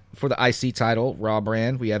got for the IC title, Raw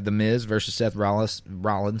brand, we have The Miz versus Seth Rollins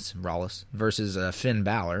versus Finn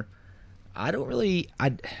Balor. I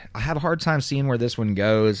have a hard time seeing where this one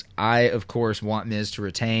goes. I, of course, want Miz to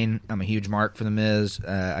retain. I'm a huge mark for The Miz.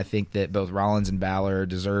 I think that both Rollins and Balor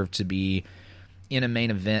deserve to be in a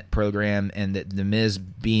main event program, and that The Miz,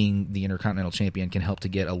 being the Intercontinental Champion, can help to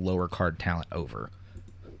get a lower card talent over.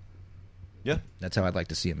 Yeah. That's how I'd like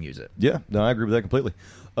to see him use it. Yeah, no, I agree with that completely.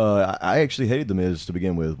 I actually hated The Miz to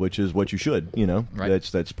begin with, which is what you should, Right.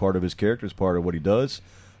 That's part of his character, it's part of what he does.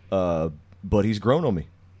 But he's grown on me.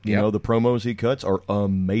 The promos he cuts are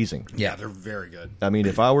amazing. Yeah, they're very good. I mean,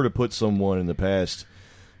 if I were to put someone in the past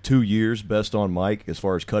 2 years best on mic as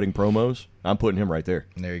far as cutting promos, I'm putting him right there.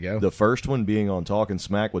 There you go. The first one being on Talking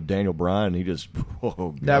Smack with Daniel Bryan, he just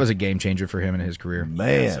that was a game changer for him in his career.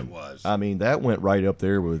 Man, Yes, it was. I mean, that went right up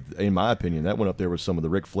there with, in my opinion, that went up there with some of the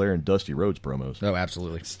Ric Flair and Dusty Rhodes promos. Oh,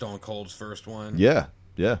 absolutely. Stone Cold's first one. Yeah.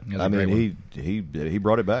 was I a great mean, he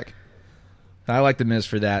brought it back. I like The Miz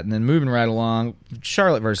for that. And then moving right along,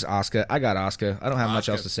 Charlotte versus Asuka. I got Asuka. I don't have much Asuka.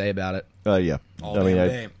 else to say about it. Yeah. All damn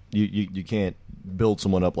day. You can't build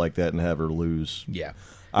someone up like that and have her lose. Yeah.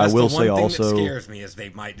 That's I will the say one thing also, that scares me is they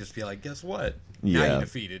might just be like, guess what? Now Yeah. you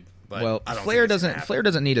defeated. But Well, I don't Flair think it's gonna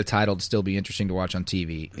doesn't need a title to still be interesting to watch on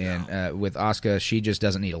TV. And with Asuka, she just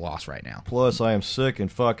doesn't need a loss right now. plus I am sick and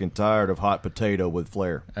fucking tired of hot potato with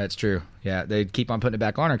Flair. That's true. Yeah, they keep on putting it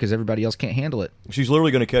back on her because everybody else can't handle it. She's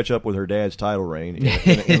literally going to catch up with her dad's title reign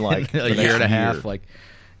in like a the year and a next half. year. Like,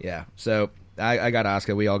 yeah. So I got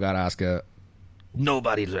Asuka. We all got Asuka.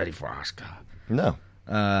 Nobody's ready for Asuka. No.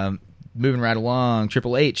 Moving right along,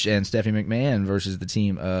 Triple H and Stephanie McMahon versus the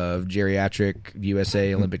team of geriatric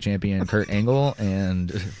USA Olympic champion Kurt Angle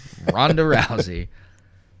and Ronda Rousey.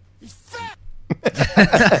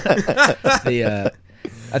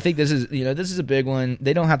 I think this is a big one.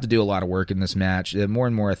 They don't have to do a lot of work in this match. The more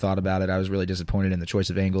and more I thought about it, I was really disappointed in the choice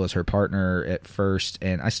of Angle as her partner at first,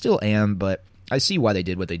 and I still am, but I see why they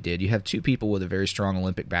did what they did. You have two people with a very strong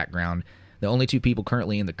Olympic background. The only two people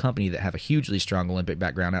currently in the company that have a hugely strong Olympic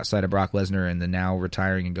background outside of Brock Lesnar and the now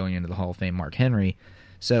retiring and going into the Hall of Fame Mark Henry.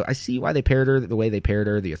 So I see why they paired her the way they paired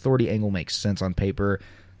her. The authority angle makes sense on paper.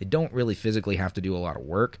 They don't really physically have to do a lot of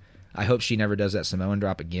work. I hope she never does that Samoan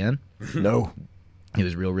drop again. No. It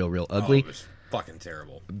was real ugly. It was fucking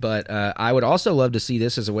terrible. But I would also love to see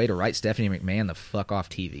this as a way to write Stephanie McMahon the fuck off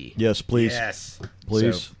TV. Yes, please. Yes.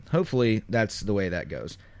 Please. So hopefully that's the way that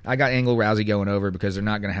goes. I got Angle Rousey going over because they're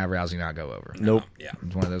not going to have Rousey not go over. Nope. Yeah.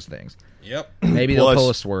 It's one of those things. Yep. Maybe they'll pull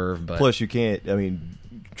a swerve, but Plus, you can't. I mean,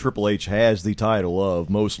 Triple H has the title of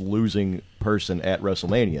most losing person at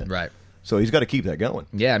WrestleMania. right. So he's got to keep that going.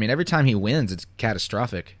 Yeah, I mean, every time he wins, it's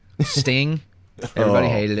catastrophic. Sting, everybody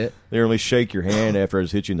hated it. They only shake your hand after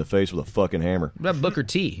it's hit you in the face with a fucking hammer. What about Booker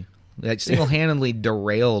T? Like single-handedly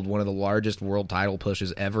derailed one of the largest world title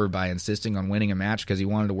pushes ever by insisting on winning a match because he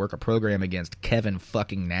wanted to work a program against Kevin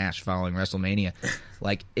fucking Nash following WrestleMania.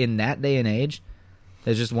 Like, in that day and age,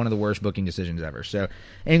 it's just one of the worst booking decisions ever. So,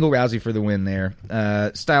 Angle Rousey for the win there.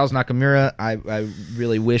 Styles Nakamura, I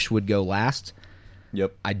really wish would go last.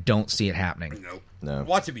 Yep. I don't see it happening. Nope. No.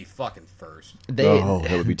 Watch it be fucking first. That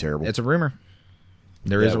would be terrible. It's a rumor.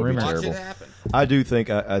 There is a That would be rumor. Watch terrible. it happen. I do think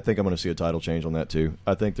I think I'm going to see a title change on that too.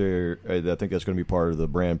 I think that's going to be part of the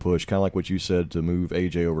brand push, kind of like what you said to move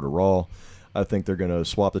AJ over to Raw. I think they're going to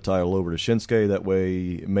swap the title over to Shinsuke. That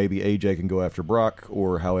way, maybe AJ can go after Brock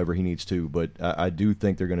or however he needs to. But I do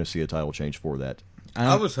think they're going to see a title change for that.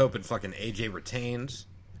 I was hoping fucking AJ retains,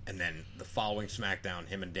 and then the following SmackDown,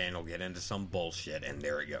 him and Daniel get into some bullshit, and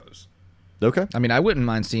there it goes. Okay. I mean, I wouldn't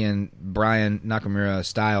mind seeing Bryan Nakamura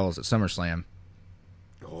Styles at SummerSlam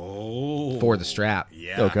Oh. for the strap.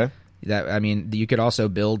 Yeah. Okay. That, I mean, you could also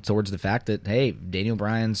build towards the fact that, hey, Daniel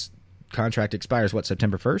Bryan's contract expires,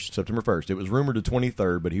 September 1st? September 1st. It was rumored the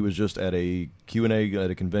 23rd, but he was just at a Q&A at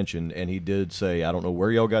a convention, and he did say, I don't know where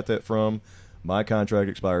y'all got that from. My contract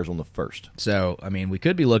expires on the 1st. So, I mean, we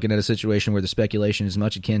could be looking at a situation where the speculation is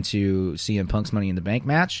much akin to CM Punk's Money in the Bank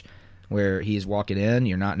match, where he's walking in,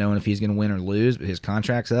 you're not knowing if he's going to win or lose, but his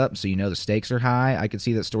contract's up, so you know the stakes are high. I could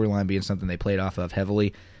see that storyline being something they played off of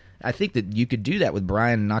heavily. I think that you could do that with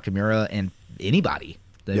Bryan Nakamura and anybody.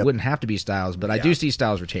 They wouldn't have to be Styles, but I do see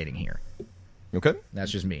Styles retaining here. Okay.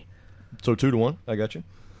 That's just me. So 2-1. I got you.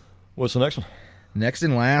 What's the next one? Next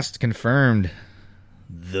and last, confirmed,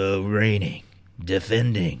 the reigning,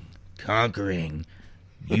 defending, conquering,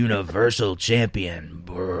 Universal Champion,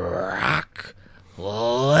 Brock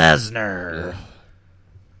Lesnar.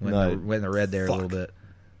 Went in the red there a little bit.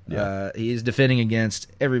 Yeah. He's defending against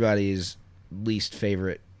everybody's least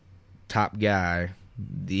favorite top guy,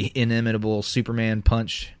 the inimitable Superman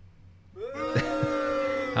punch.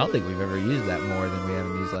 I don't think we've ever used that more than we have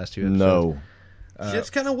in these last two episodes. No.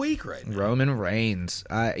 Shit's kind of weak right now. Roman Reigns.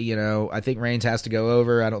 I think Reigns has to go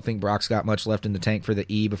over. I don't think Brock's got much left in the tank for the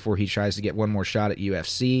E before he tries to get one more shot at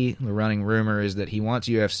UFC. The running rumor is that he wants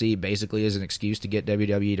UFC basically as an excuse to get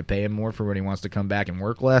WWE to pay him more for when he wants to come back and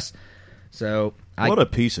work less. So What a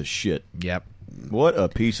piece of shit. Yep. What a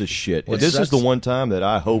piece of shit. What This is sucks- the one time that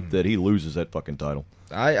I hope that he loses that fucking title.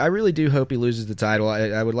 I really do hope he loses the title.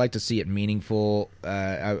 I would like to see it meaningful.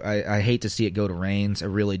 I hate to see it go to Reigns. I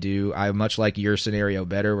really do. I much like your scenario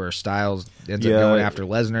better, where Styles ends up going after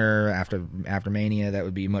Lesnar after Mania. That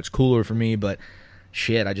would be much cooler for me. But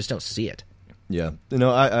shit, I just don't see it. Yeah.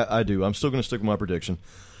 No, I do. I'm still going to stick with my prediction.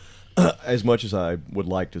 As much as I would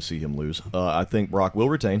like to see him lose, I think Brock will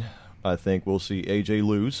retain. I think we'll see AJ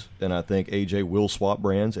lose, and I think AJ will swap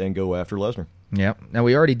brands and go after Lesnar. Yeah. Now,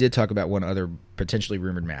 we already did talk about one other potentially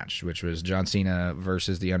rumored match, which was John Cena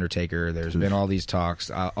versus The Undertaker. There's been all these talks.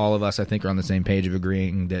 All of us, I think, are on the same page of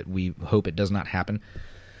agreeing that we hope it does not happen.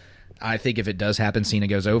 I think if it does happen, Cena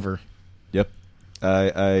goes over. Yep.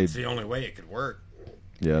 It's the only way it could work.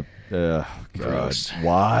 Yeah. God. Gross.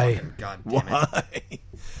 Why? God damn it.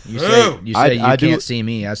 You say you I do- can't see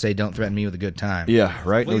me. I say don't threaten me with a good time. Yeah,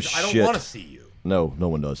 right? Please, no I don't shit. want to see you. No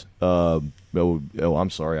one does. I'm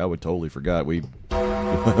sorry. I would totally forgot. We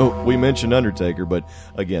mentioned Undertaker, but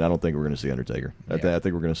again, I don't think we're going to see Undertaker. I think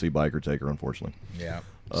we're going to see Biker Taker, unfortunately. Yeah.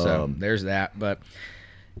 So there's that. But,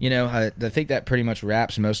 I think that pretty much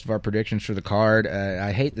wraps most of our predictions for the card.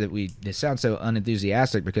 I hate that it sounds so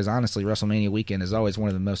unenthusiastic because, honestly, WrestleMania weekend is always one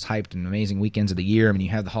of the most hyped and amazing weekends of the year. I memean, you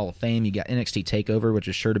have the Hall of Fame. You got NXT TakeOver, which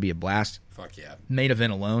is sure to be a blast. Fuck yeah. Main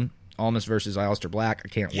event alone. Almas versus Aleister Black. I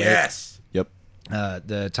can't wait. Yes. Yep.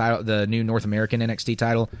 The new North American NXT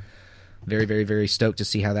title. Very, very, very stoked to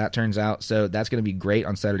see how that turns out. So that's going to be great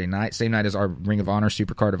on Saturday night. Same night as our Ring of Honor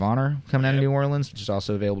Supercard of Honor coming out of New Orleans, which is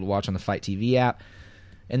also available to watch on the Fight TV app.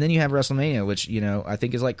 And then you have WrestleMania, which, I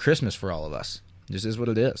think is like Christmas for all of us. This is what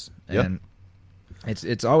it is. Yep. And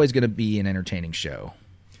it's always going to be an entertaining show.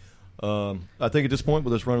 I think at this point,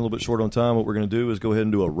 with us running a little bit short on time, what we're going to do is go ahead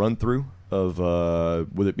and do a run-through of,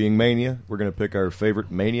 with it being Mania, we're going to pick our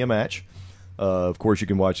favorite Mania match. Of course, you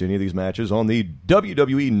can watch any of these matches on the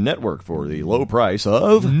WWE Network for the low price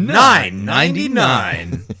of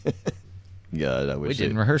 $9.99. Yeah, We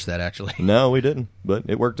didn't rehearse that, actually. No, we didn't, but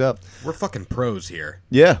it worked out. We're fucking pros here.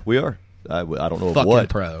 Yeah, we are. I don't know Fucking what.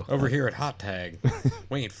 pro. Over here at Hot Tag.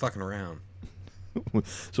 We ain't fucking around.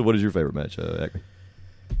 So what is your favorite match, Acme?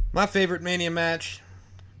 My favorite Mania match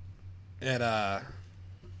at, I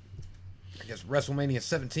guess, WrestleMania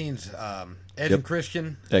 17's Edge and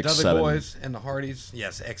Christian, the X7. Dudley Boys, and the Hardys.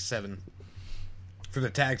 Yes, X7. For the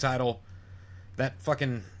tag title. That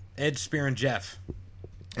fucking Edge spearing Jeff.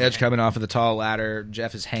 Edge coming off of the tall ladder.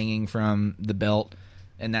 Jeff is hanging from the belt.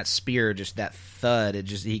 And that spear, just that thud,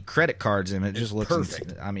 he credit cards him. It just looks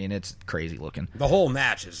perfect. I mean, it's crazy looking. The whole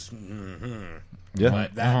match is... Yeah.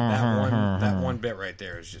 But that one bit right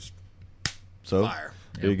there is just fire.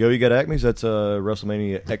 There you go. You got Acme's. That's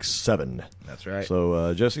WrestleMania X7. That's right.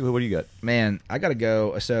 So, Jesse, what do you got? Man, I got to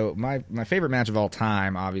go. So, my favorite match of all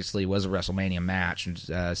time, obviously, was a WrestleMania match.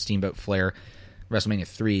 Steamboat Flair, WrestleMania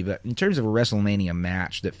 3. But in terms of a WrestleMania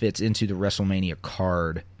match that fits into the WrestleMania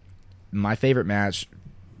card, my favorite match,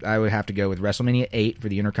 I would have to go with WrestleMania 8 for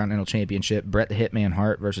the Intercontinental Championship. Bret the Hitman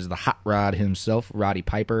Hart versus the Hot Rod himself, Roddy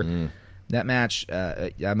Piper. That match,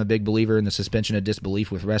 I'm a big believer in the suspension of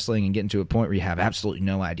disbelief with wrestling and getting to a point where you have absolutely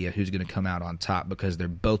no idea who's going to come out on top because they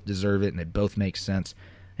both deserve it and they both make sense.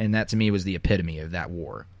 And that, to me, was the epitome of that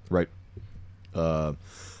war. Right. All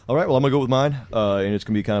right, well, I'm going to go with mine, and it's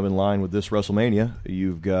going to be kind of in line with this WrestleMania.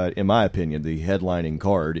 You've got, in my opinion, the headlining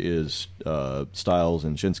card is Styles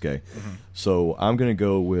and Shinsuke. So I'm going to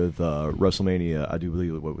go with WrestleMania, I do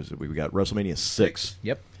believe, what was it? We got WrestleMania 6.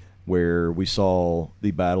 Yep. Where we saw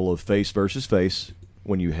the battle of face versus face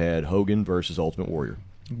when you had Hogan versus Ultimate Warrior.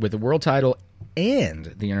 With the world title and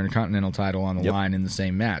the Intercontinental title on the line in the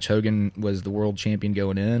same match. Hogan was the world champion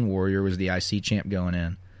going in. Warrior was the IC champ going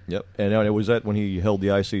in. Yep. And was that when he held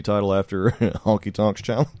the IC title after Honky Tonk's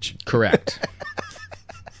challenge? Correct.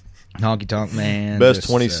 Honky Tonk Man. Best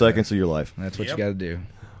 20 seconds of your life. That's what you got to do.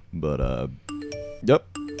 But, yep.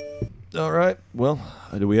 All right. Well,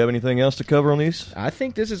 do we have anything else to cover on these? I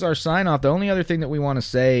think this is our sign-off. The only other thing that we want to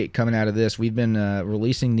say coming out of this, we've been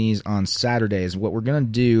releasing these on Saturdays. What we're going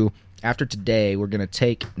to do after today, we're going to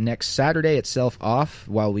take next Saturday itself off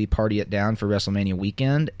while we party it down for WrestleMania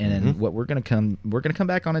weekend. And then what we're going to come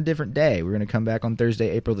back on a different day. We're going to come back on Thursday,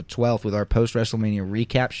 April the 12th with our post-WrestleMania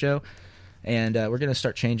recap show. And we're going to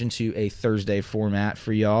start changing to a Thursday format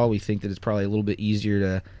for y'all. We think that it's probably a little bit easier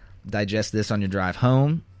to digest this on your drive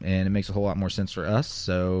home, and it makes a whole lot more sense for us.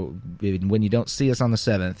 So when you don't see us on the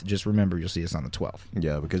 7th, just remember you'll see us on the 12th.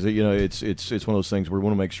 Yeah, because it's one of those things where we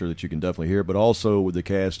want to make sure that you can definitely hear, but also with the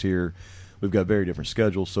cast here, we've got very different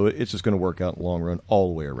schedules, so it's just going to work out in the long run all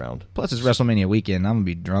the way around. Plus, it's WrestleMania weekend. I'm going to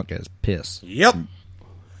be drunk as piss. Yep.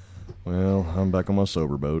 Well, I'm back on my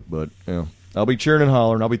sober boat, but I'll be cheering and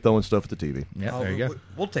hollering. I'll be throwing stuff at the TV. Yeah, there you go.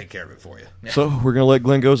 We'll take care of it for you. Yeah. So we're going to let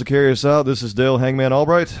Glenn Goza carry us out. This is Dale Hangman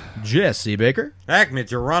Albright. Jesse Baker. Acme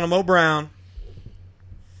Geronimo Brown.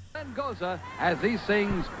 Glenn Goza as he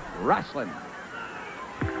sings Wrestling.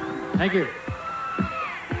 Thank you.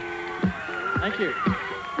 Thank you.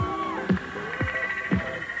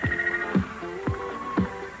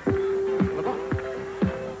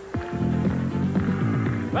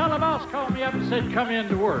 Well, the boss called me up and said, come in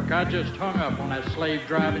to work. I just hung up on that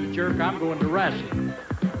slave-driving jerk. I'm going to wrestling.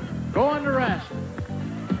 Going to wrestling.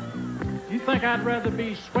 You think I'd rather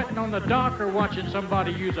be sweating on the dock or watching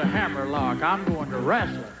somebody use a hammer lock? I'm going to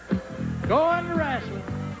wrestling. Going to wrestling.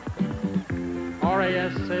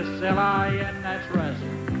 R-A-S-S-L-I-N, that's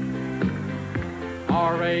wrestling.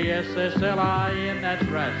 R-A-S-S-L-I-N, that's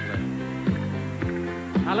wrestling.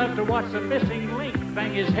 I love to watch the missing link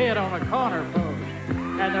bang his head on a corner post.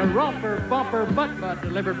 And the romper, bumper, butt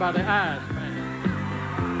delivered by the Eyes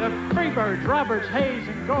Man. The Freebirds, Roberts, Hayes,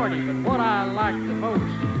 and Gordy, but what I like the most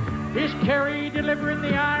is Kerry delivering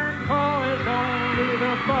the iron claw as only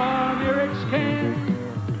the Von Erichs can.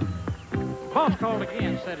 Boss called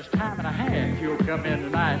again, said it's time and a half. You'll come in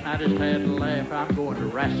tonight, and I just had to laugh. I'm going to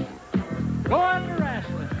wrestling. Going to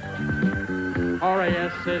wrestling.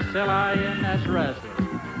 R-A-S-S-L-I-N, that's wrestling.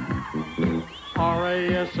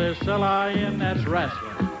 R-A-S-S-L-I-N, that's wrestling.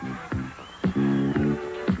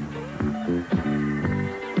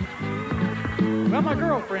 Well, my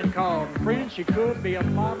girlfriend called. Friend, she could be a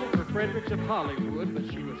model for Fredericks of Hollywood, but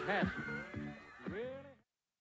she was handsome.